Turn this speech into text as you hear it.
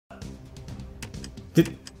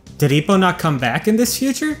Did Ippo not come back in this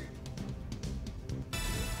future?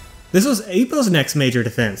 This was Ippo's next major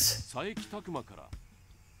defense.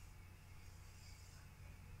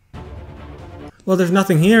 Well, there's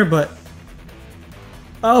nothing here, but...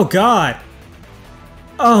 Oh, God!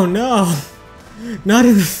 Oh, no! Not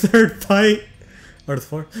in the third fight! Or the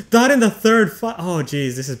fourth? Not in the third fight! Oh,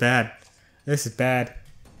 jeez, this is bad. This is bad.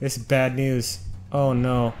 This is bad news. Oh,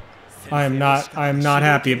 no. I am not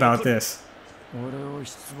happy about this.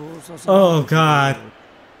 Oh, God.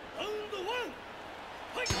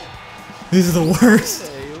 These are the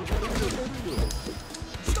worst!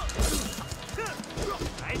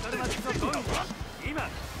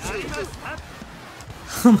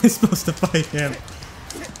 How am I supposed to fight him?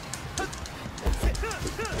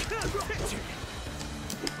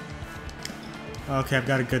 Okay, I've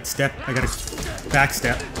got a good step. I got a back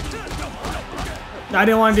step. I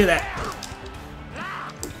didn't want to do that.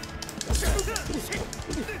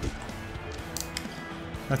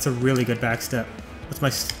 That's a really good back step. That's my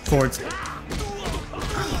forward step.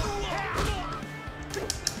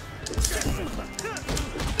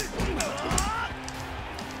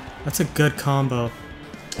 That's a good combo.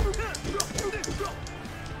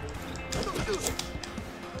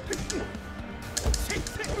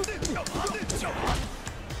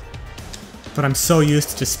 But I'm so used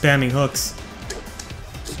to just spamming hooks.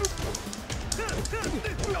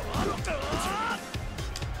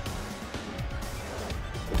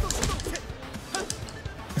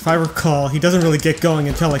 If I recall, he doesn't really get going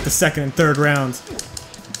until like the second and third rounds.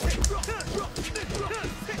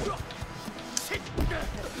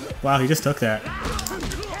 Wow, he just took that.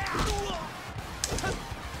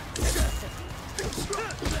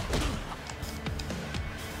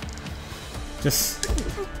 Just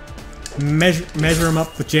measure him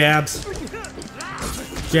up with jabs.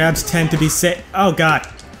 Jabs tend to be safe. Oh, God.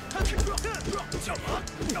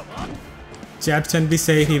 Jabs tend to be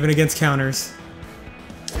safe even against counters.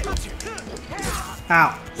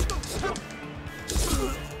 Ow.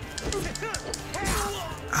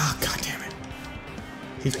 Oh, God damn it.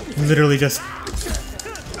 He literally just...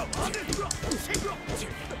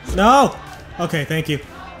 No! Okay, thank you.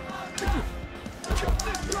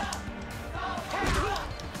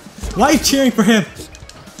 Why are you cheering for him?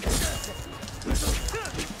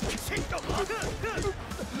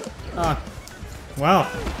 Wow.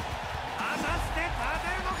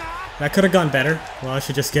 That could have gone better. Well, I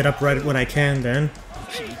should just get up right when I can then.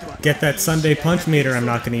 Get that Sunday punch meter I'm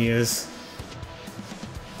not going to use.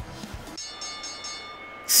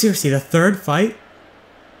 Seriously, the third fight?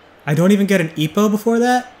 I don't even get an Ippo before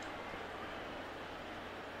that?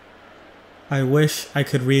 I wish I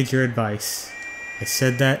could read your advice. I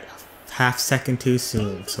said that a half second too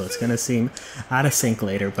soon, so it's gonna seem out of sync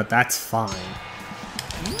later, but that's fine.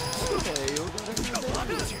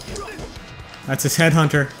 That's his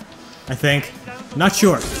headhunter, I think. Not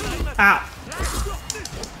sure. Ow!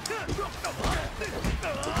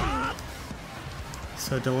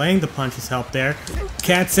 So delaying the punches helped there.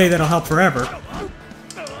 Can't say that'll help forever.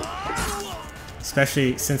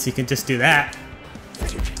 Especially since he can just do that.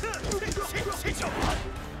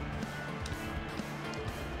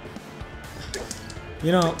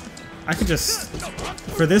 You know, I could just...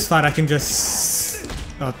 For this fight, I can just...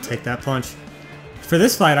 I'll take that punch. For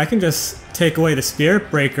this fight, I can just take away the Spirit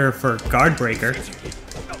Breaker for Guard Breaker.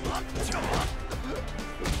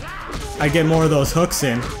 I get more of those hooks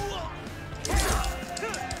in.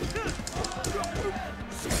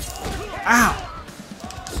 Ow!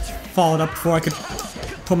 Followed up before I could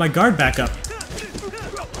put my guard back up.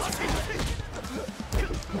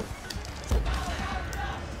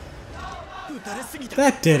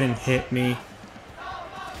 That didn't hit me.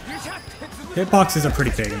 Hitboxes are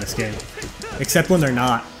pretty big in this game. Except when they're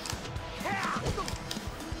not.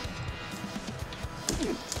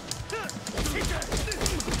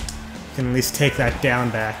 Can at least take that down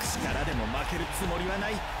back.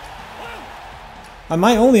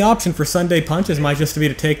 My only option for Sunday punches might just be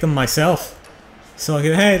to take them myself. So I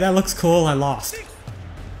can, hey, that looks cool, I lost.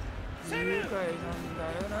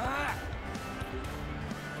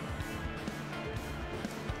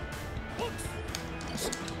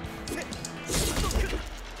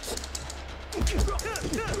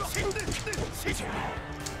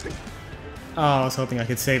 Oh, I was hoping I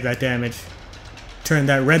could save that damage. Turn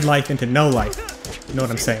that red life into no life. You know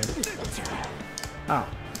what I'm saying? Oh.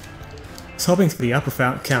 I was hoping for the upper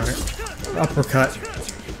counter. Uppercut.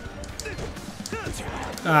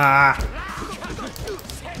 Ah.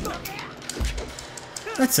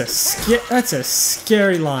 That's a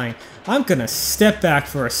scary line. I'm gonna step back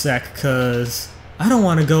for a sec, cause I don't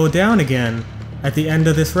want to go down again at the end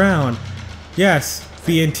of this round. Yes,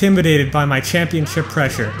 be intimidated by my championship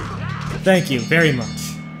pressure. Thank you very much.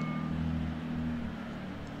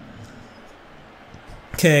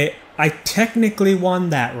 Okay, I technically won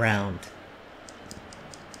that round.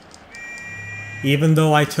 Even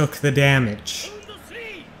though I took the damage.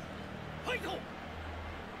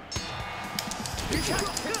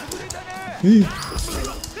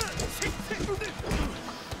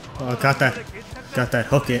 Oh, got that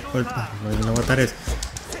hook in. I don't even know what that is.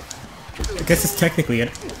 I guess it's technically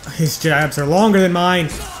it. His jabs are longer than mine.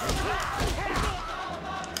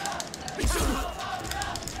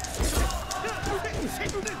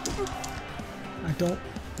 I don't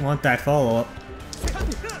want that follow-up.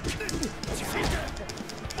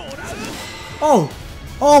 Oh!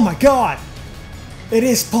 Oh my god! It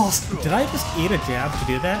is possible. Did I just eat a jab to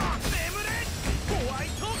do that?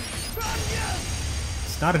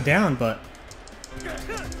 It's not a down, but...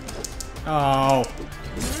 Oh.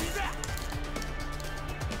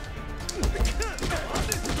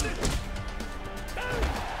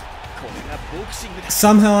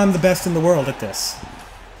 Somehow I'm the best in the world at this.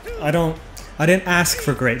 I didn't ask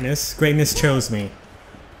for greatness. Greatness chose me.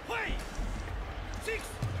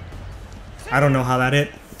 I don't know how that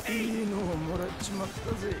hit.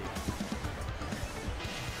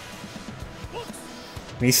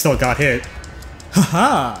 He still got hit.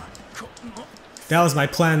 Haha! That was my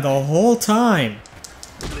plan the whole time.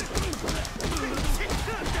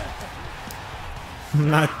 I'm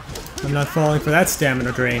not falling for that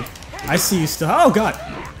stamina drain. I see you still. Oh god!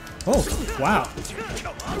 Oh, wow.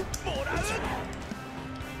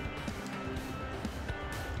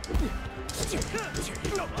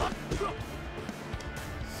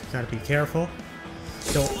 Gotta be careful.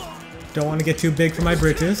 Don't want to get too big for my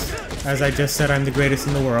britches. As I just said, I'm the greatest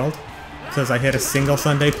in the world. Because I hit a single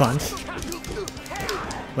Sunday punch.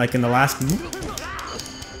 Like in the last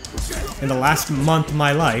month of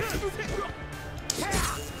my life.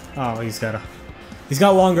 Oh, he's got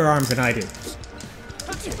longer arms than I do.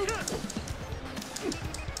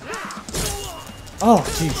 Oh,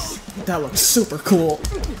 jeez. That looks super cool.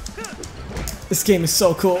 This game is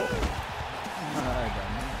so cool.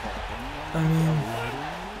 I mean...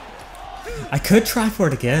 I could try for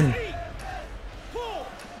it again.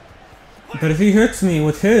 But if he hits me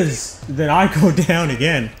with his, then I go down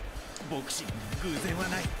again.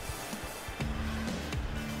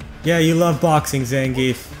 Yeah, you love boxing,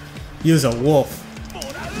 Zangief. Use a wolf.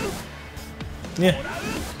 Yeah,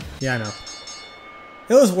 I know.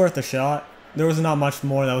 It was worth a shot. There was not much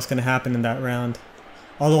more that was going to happen in that round.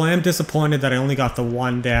 Although I am disappointed that I only got the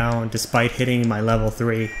one down despite hitting my level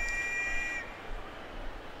 3.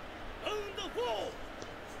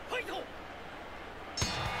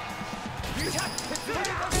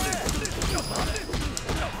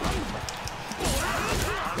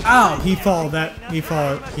 Ow! He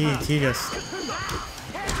just...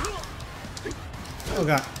 Oh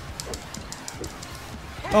god.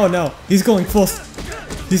 Oh no, he's going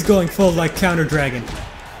full like counter dragon.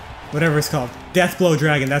 Whatever it's called. Death blow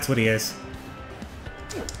dragon, that's what he is.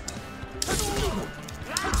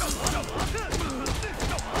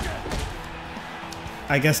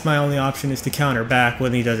 I guess my only option is to counter back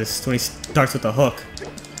when he starts with the hook.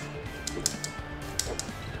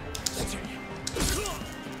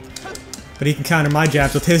 But he can counter my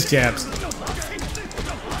jabs with his jabs.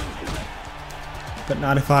 But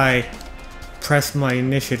not if I press my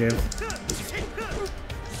initiative.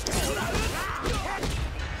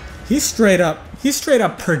 He straight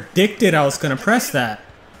up predicted I was gonna press that.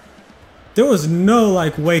 There was no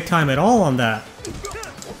like wait time at all on that.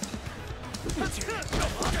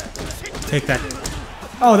 Take that.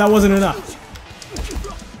 Oh, that wasn't enough.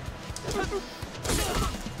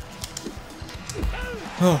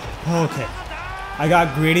 Oh, okay. I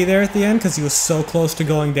got greedy there at the end because he was so close to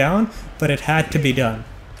going down, but it had to be done.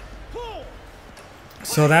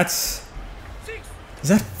 So that's... Is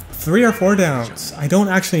that 3 or 4 downs? I don't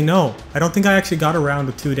actually know. I don't think I actually got around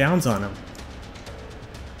with 2 downs on him.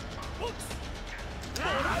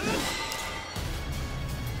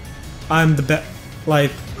 I'm the best.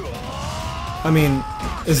 Like... I mean,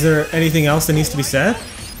 is there anything else that needs to be said?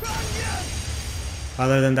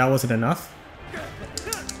 Other than that wasn't enough?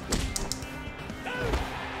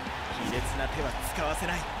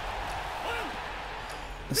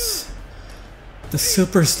 The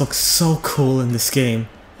supers look so cool in this game.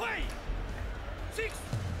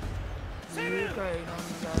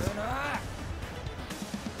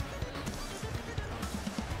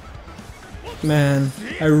 Man,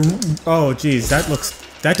 oh geez, that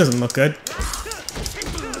doesn't look good.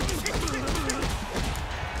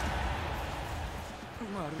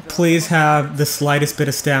 please have the slightest bit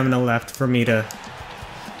of stamina left for me to...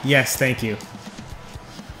 Yes, thank you.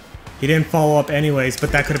 He didn't follow up anyways,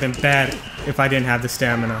 but that could have been bad if I didn't have the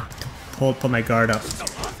stamina to put my guard up.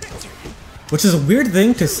 Which is a weird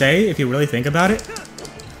thing to say if you really think about it.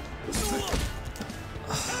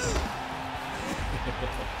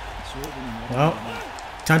 Well,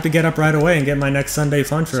 time to get up right away and get my next Sunday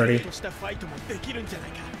punch ready.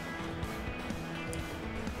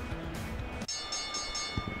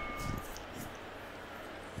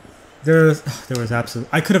 There was absolutely...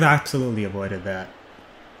 I could have absolutely avoided that.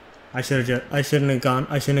 I shouldn't have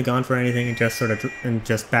gone for anything and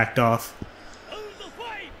just backed off.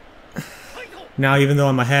 Now, even though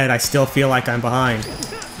I'm ahead, I still feel like I'm behind.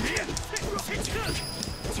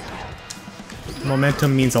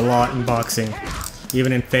 Momentum means a lot in boxing,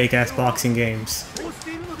 even in fake-ass boxing games.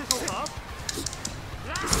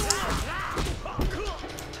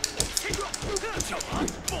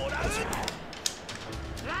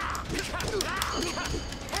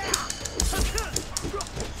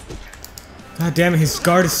 God damn it, his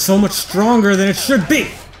guard is so much stronger than it should be!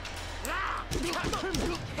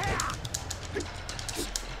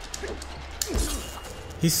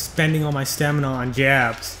 He's spending all my stamina on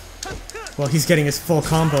jabs. Well, he's getting his full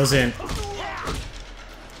combos in.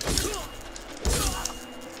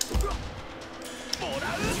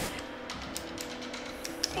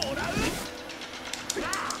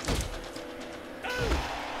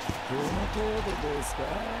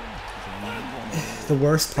 The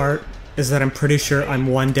worst part is that I'm pretty sure I'm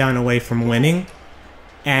one down away from winning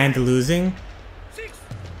and losing,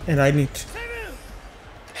 and I need to...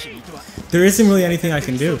 There isn't really anything I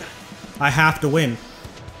can do. I have to win.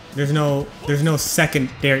 There's no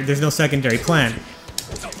secondary plan.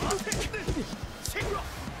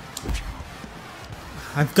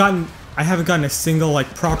 I haven't gotten a single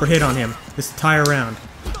like proper hit on him this entire round.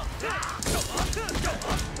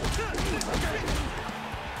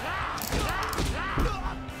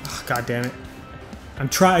 Oh, God damn it. I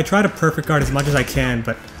try to perfect guard as much as I can,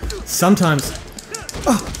 but sometimes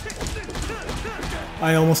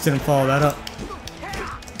I almost didn't follow that up.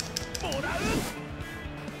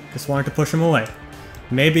 Just wanted to push him away.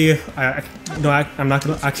 Maybe I'm not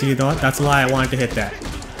gonna actually. You know what? That's a lie. I wanted to hit that.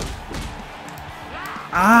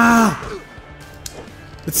 Ah!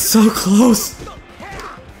 It's so close.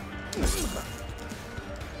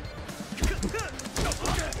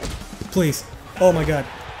 Please. Oh my God.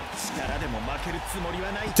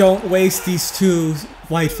 Don't waste these two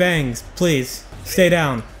white fangs. Please. Stay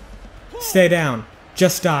down. Stay down.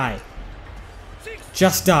 Just die.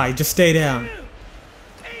 Just die. Just stay down.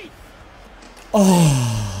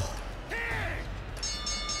 Oh.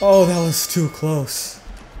 Oh, that was too close.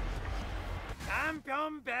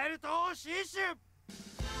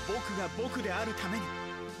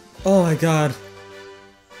 Oh my God.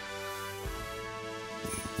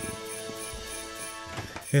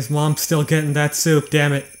 His mom's still getting that soup,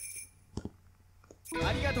 damn it.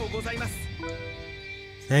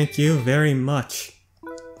 Thank you very much.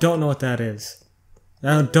 Don't know what that is.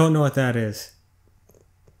 I don't know what that is.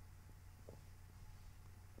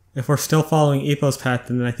 If we're still following Ippo's path,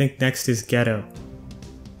 then I think next is Ghetto.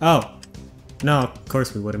 Oh. No, of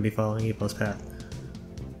course we wouldn't be following Ippo's path.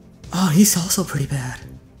 Oh, he's also pretty bad.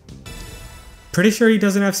 Pretty sure he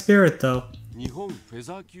doesn't have spirit, though.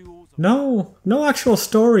 No actual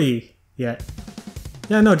story yet.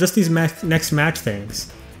 Yeah, no, just these next match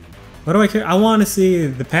things. What do I care? I want to see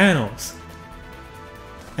the panels.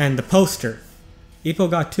 And the poster.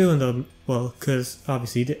 Ippo got two in the... Well, because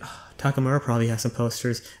obviously he did... Takamura probably has some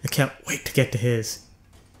posters. I can't wait to get to his.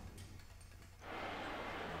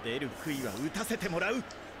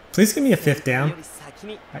 Please give me a fifth down.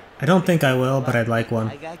 I don't think I will, but I'd like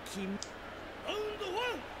one.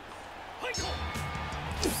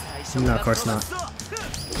 No, of course not.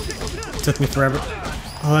 Took me forever.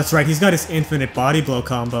 Oh, that's right. He's got his infinite body blow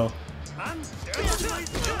combo.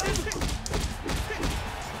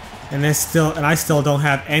 And I still don't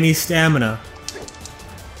have any stamina.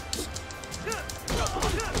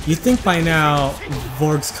 You'd think by now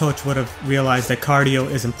Volg's coach would have realized that cardio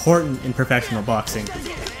is important in professional boxing.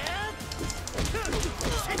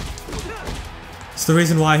 It's the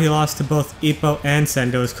reason why he lost to both Ippo and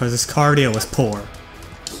Sendo is because his cardio was poor.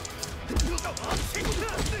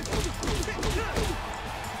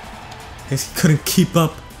 He couldn't keep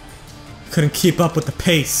up. Couldn't keep up with the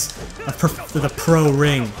pace of the pro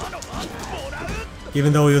ring.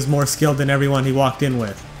 Even though he was more skilled than everyone he walked in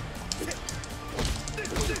with.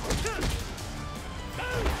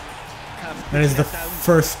 That is the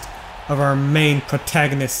first of our main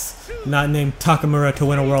protagonists, not named Takamura, to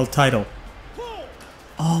win a world title.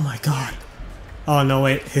 Oh my god. Oh no,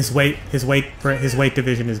 wait. His weight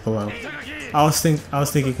division is below. I was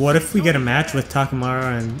thinking, what if we get a match with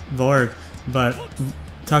Takamura and Volg, but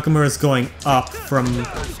Takamura is going up from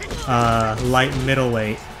light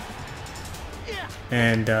middleweight,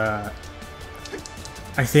 and I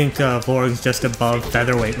think Volg's just above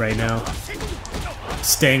featherweight right now,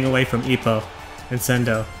 staying away from Ippo and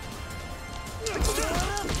Sendo.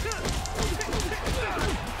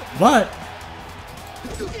 But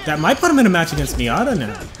that might put him in a match against Miata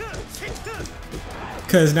now.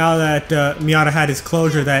 Because now that Miata had his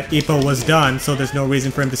closure that Ippo was done, so there's no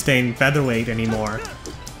reason for him to stay in featherweight anymore.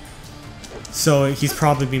 So he's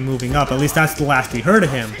probably moving up. At least that's the last we heard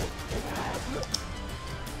of him.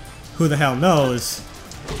 Who the hell knows?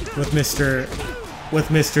 With Mr.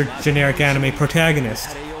 Generic Anime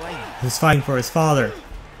Protagonist, who's fighting for his father,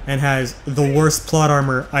 and has the worst plot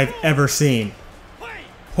armor I've ever seen.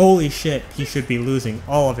 Holy shit, he should be losing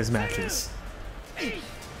all of his matches.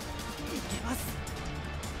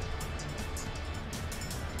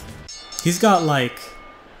 He's got like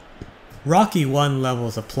Rocky 1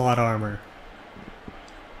 levels of plot armor.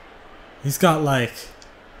 He's got like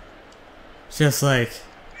just like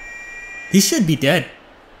he should be dead.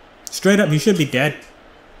 Straight up, he should be dead.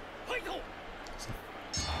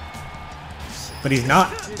 But he's not,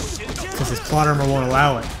 because his plot armor won't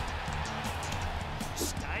allow it.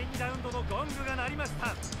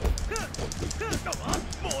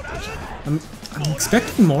 I'm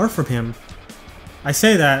expecting more from him. I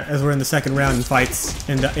say that as we're in the second round and fights,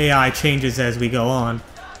 and the AI changes as we go on.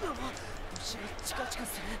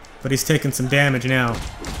 But he's taking some damage now.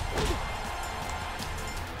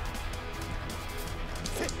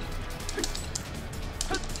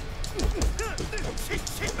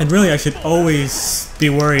 And really, I should always be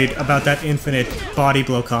worried about that infinite body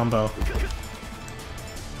blow combo.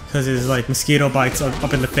 Because his like mosquito bites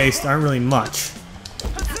up in the face aren't really much.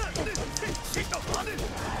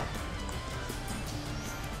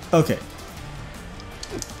 Okay.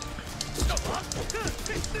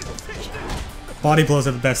 Body blows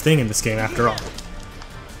are the best thing in this game, after all.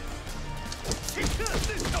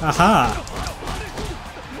 Aha!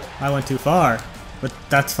 I went too far. But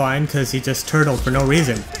that's fine, because he just turtled for no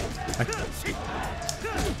reason.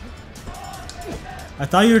 I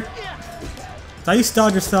thought you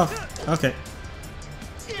stalled yourself. Okay.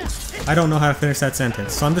 I don't know how to finish that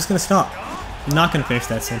sentence, so I'm just gonna stop. I'm not gonna finish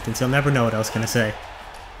that sentence. You'll never know what I was gonna say.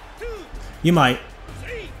 You might,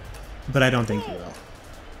 but I don't think you will.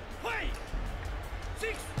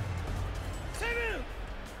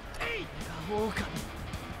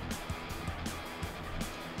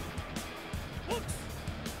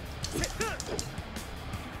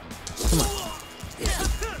 Come on.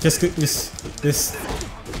 Just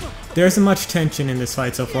there isn't much tension in this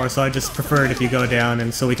fight so far, so I just prefer it if you go down,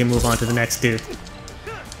 and so we can move on to the next dude.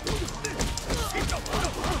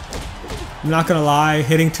 I'm not gonna lie,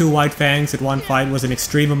 hitting 2 white fangs in one fight was an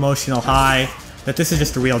extreme emotional high that this is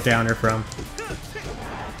just a real downer from.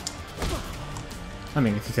 I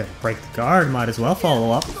mean, if you could break the guard, might as well follow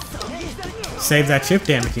up. Save that chip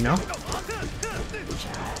damage, you know?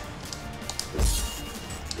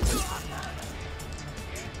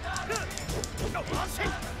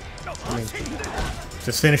 I mean,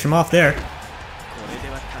 just finish him off there.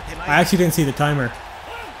 I actually didn't see the timer.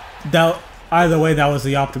 Either way, that was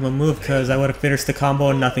the optimum move, because I would have finished the combo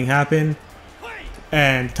and nothing happened.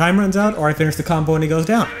 And time runs out, or I finish the combo and he goes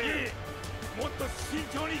down.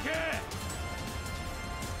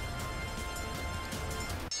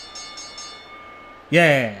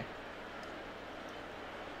 Yeah!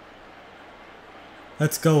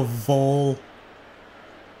 Let's go, Volg.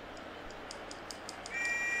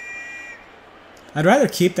 I'd rather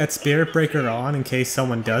keep that Spirit Breaker on in case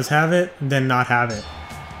someone does have it, than not have it.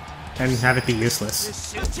 And have it be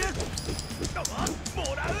useless.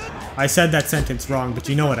 I said that sentence wrong, but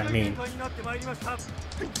you know what I mean.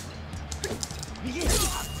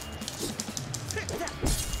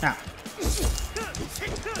 Ah.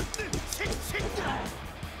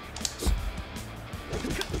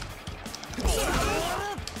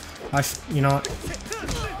 You know what?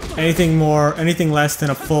 Anything less than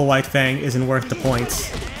a full white fang isn't worth the points.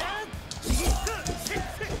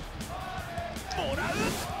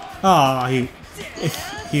 Oh,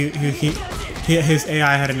 his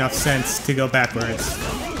AI had enough sense to go backwards.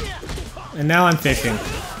 And now I'm fishing.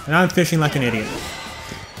 And I'm fishing like an idiot.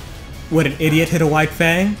 Would an idiot hit a white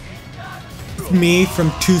fang? Me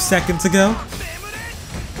from 2 seconds ago?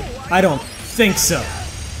 I don't think so.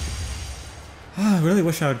 I really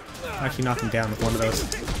wish I would actually knock him down with one of those.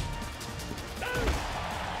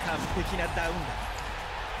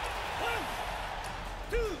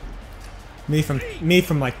 Me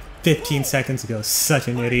from like 15 seconds ago, such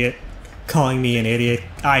an idiot. Calling me an idiot.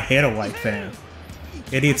 I hit a white fang.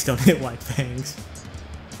 Idiots don't hit white fangs.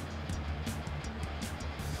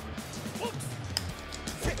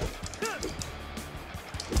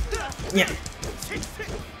 Yeah.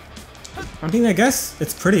 I mean, I guess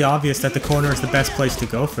it's pretty obvious that the corner is the best place to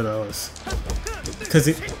go for those. Because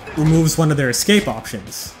it removes one of their escape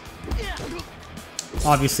options.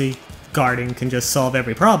 Obviously, guarding can just solve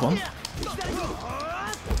every problem.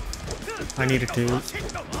 I needed to.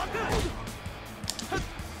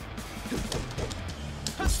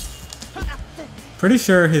 Pretty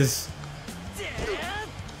sure his...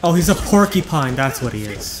 Oh, he's a porcupine, that's what he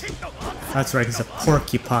is. That's right, he's a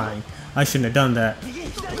porcupine. I shouldn't have done that.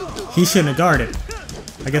 He shouldn't have guarded.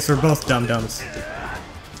 I guess we're both dum-dums.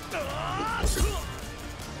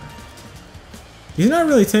 He's not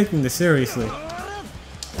really taking this seriously.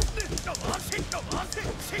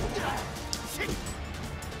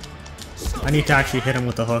 I need to actually hit him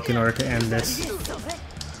with the hook in order to end this.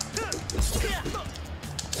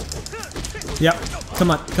 Yep.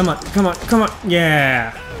 Come on, come on, come on, come on.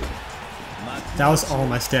 Yeah. That was all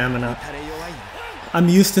my stamina. I'm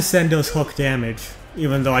used to Sendo's hook damage,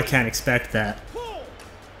 even though I can't expect that.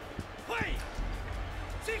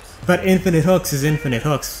 But infinite hooks is infinite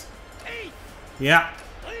hooks. Yeah.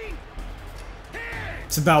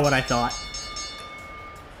 It's about what I thought.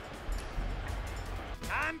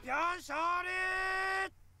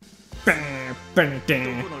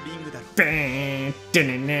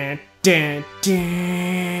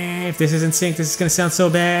 If this isn't synced, this is gonna sound so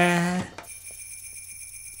bad.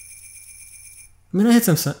 I'm gonna hit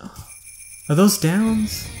some. Are those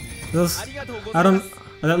downs? Those. I don't.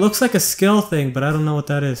 That looks like a skill thing, but I don't know what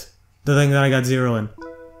that is. The thing that I got 0 in.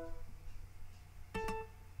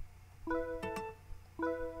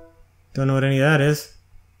 Don't know what any of that is.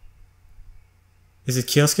 Is it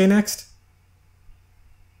Kyosuke next?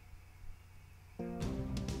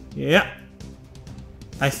 Yeah.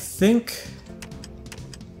 I think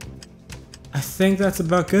that's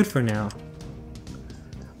about good for now.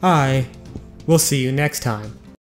 I will see you next time.